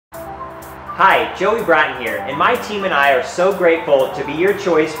Hi, Joey Bratton here, and my team and I are so grateful to be your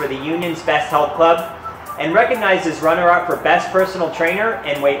choice for the Union's Best Health Club and recognized as runner-up for Best Personal Trainer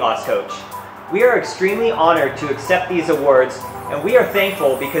and Weight Loss Coach. We are extremely honored to accept these awards, and we are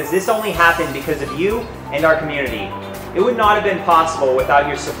thankful because this only happened because of you and our community. It would not have been possible without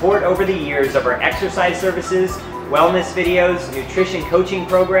your support over the years of our exercise services, wellness videos, nutrition coaching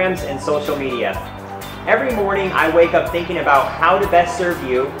programs, and social media. Every morning I wake up thinking about how to best serve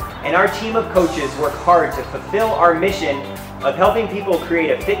you, and our team of coaches work hard to fulfill our mission of helping people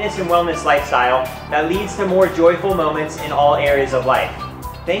create a fitness and wellness lifestyle that leads to more joyful moments in all areas of life.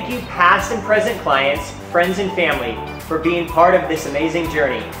 Thank you past and present clients, friends and family for being part of this amazing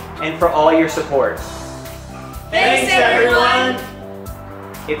journey and for all your support. Thanks everyone!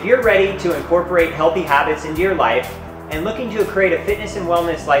 If you're ready to incorporate healthy habits into your life and looking to create a fitness and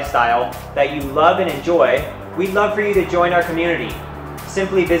wellness lifestyle that you love and enjoy, we'd love for you to join our community.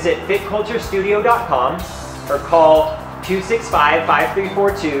 Simply visit fitculturestudio.com or call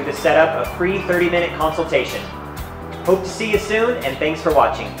 265-5342 to set up a free 30-minute consultation. Hope to see you soon, and thanks for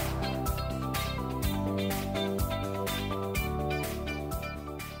watching.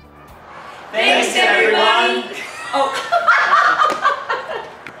 Thanks everyone! Oh.